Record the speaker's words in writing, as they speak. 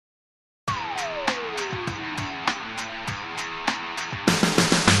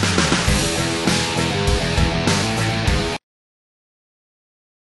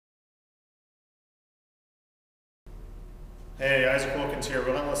Hey, Isaac Wilkins here,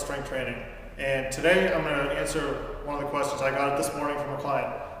 Relentless Strength Training. And today I'm going to answer one of the questions. I got it this morning from a client.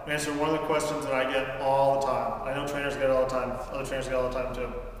 I'm going to answer one of the questions that I get all the time. I know trainers get it all the time. Other trainers get it all the time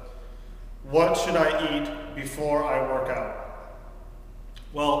too. What should I eat before I work out?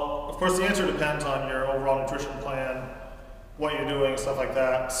 Well, of course the answer depends on your overall nutrition plan, what you're doing, stuff like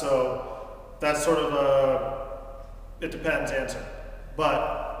that. So that's sort of a it depends answer.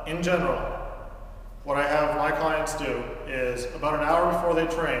 But in general, what I have my clients do is about an hour before they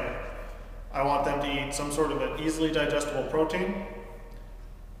train, I want them to eat some sort of an easily digestible protein,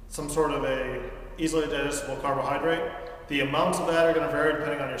 some sort of a easily digestible carbohydrate. The amounts of that are going to vary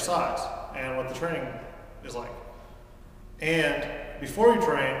depending on your size and what the training is like. And before you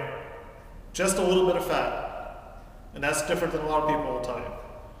train, just a little bit of fat. And that's different than a lot of people will tell you.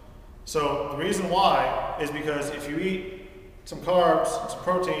 So the reason why is because if you eat some carbs and some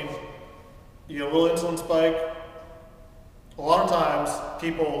protein, you get a little insulin spike. A lot of times,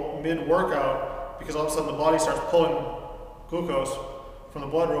 people mid-workout, because all of a sudden the body starts pulling glucose from the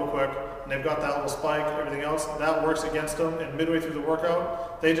blood real quick, and they've got that little spike, everything else, that works against them, and midway through the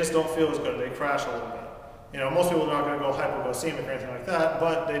workout, they just don't feel as good. They crash a little bit. You know, most people are not going to go hypoglycemic or anything like that,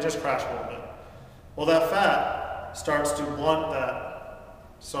 but they just crash a little bit. Well, that fat starts to blunt that,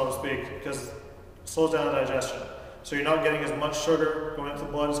 so to speak, because it slows down the digestion. So you're not getting as much sugar going into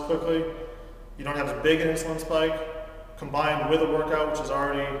the blood as quickly. You don't have as big an insulin spike combined with a workout, which is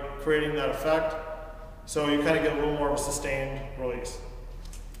already creating that effect. So you kind of get a little more of a sustained release.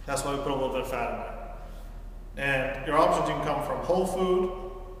 That's why we put a little bit of fat in there. And your options can come from whole food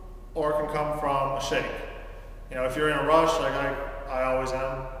or it can come from a shake. You know, if you're in a rush, like I always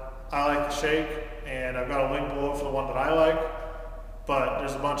am, I like a shake, and I've got a link below for the one that I like, but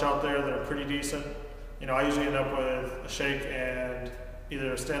there's a bunch out there that are pretty decent. You know, I usually end up with a shake and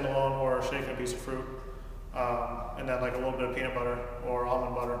either a standalone or a shake and a piece of fruit, and then like a little bit of peanut butter or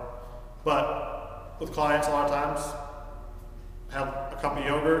almond butter. But with clients, a lot of times, have a cup of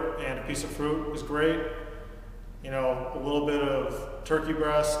yogurt and a piece of fruit is great. You know, a little bit of turkey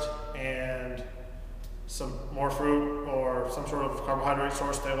breast and some more fruit or some sort of carbohydrate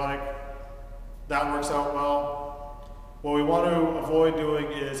source they like. That works out well. What we want to avoid doing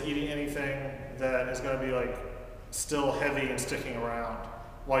is eating anything that is going to be like still heavy and sticking around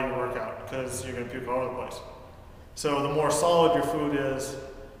while you work out, because you're going to puke all over the place. So the more solid your food is,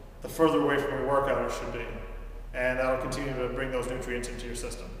 the further away from your workout it should be. And that'll continue to bring those nutrients into your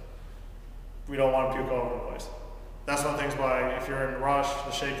system. We don't want to puke all over the place. That's one of the things why if you're in a rush,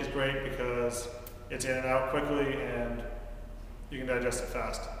 the shake is great because it's in and out quickly and you can digest it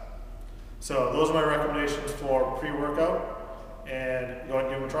fast. So those are my recommendations for pre-workout, and go ahead and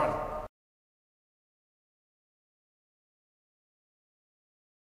give them a try.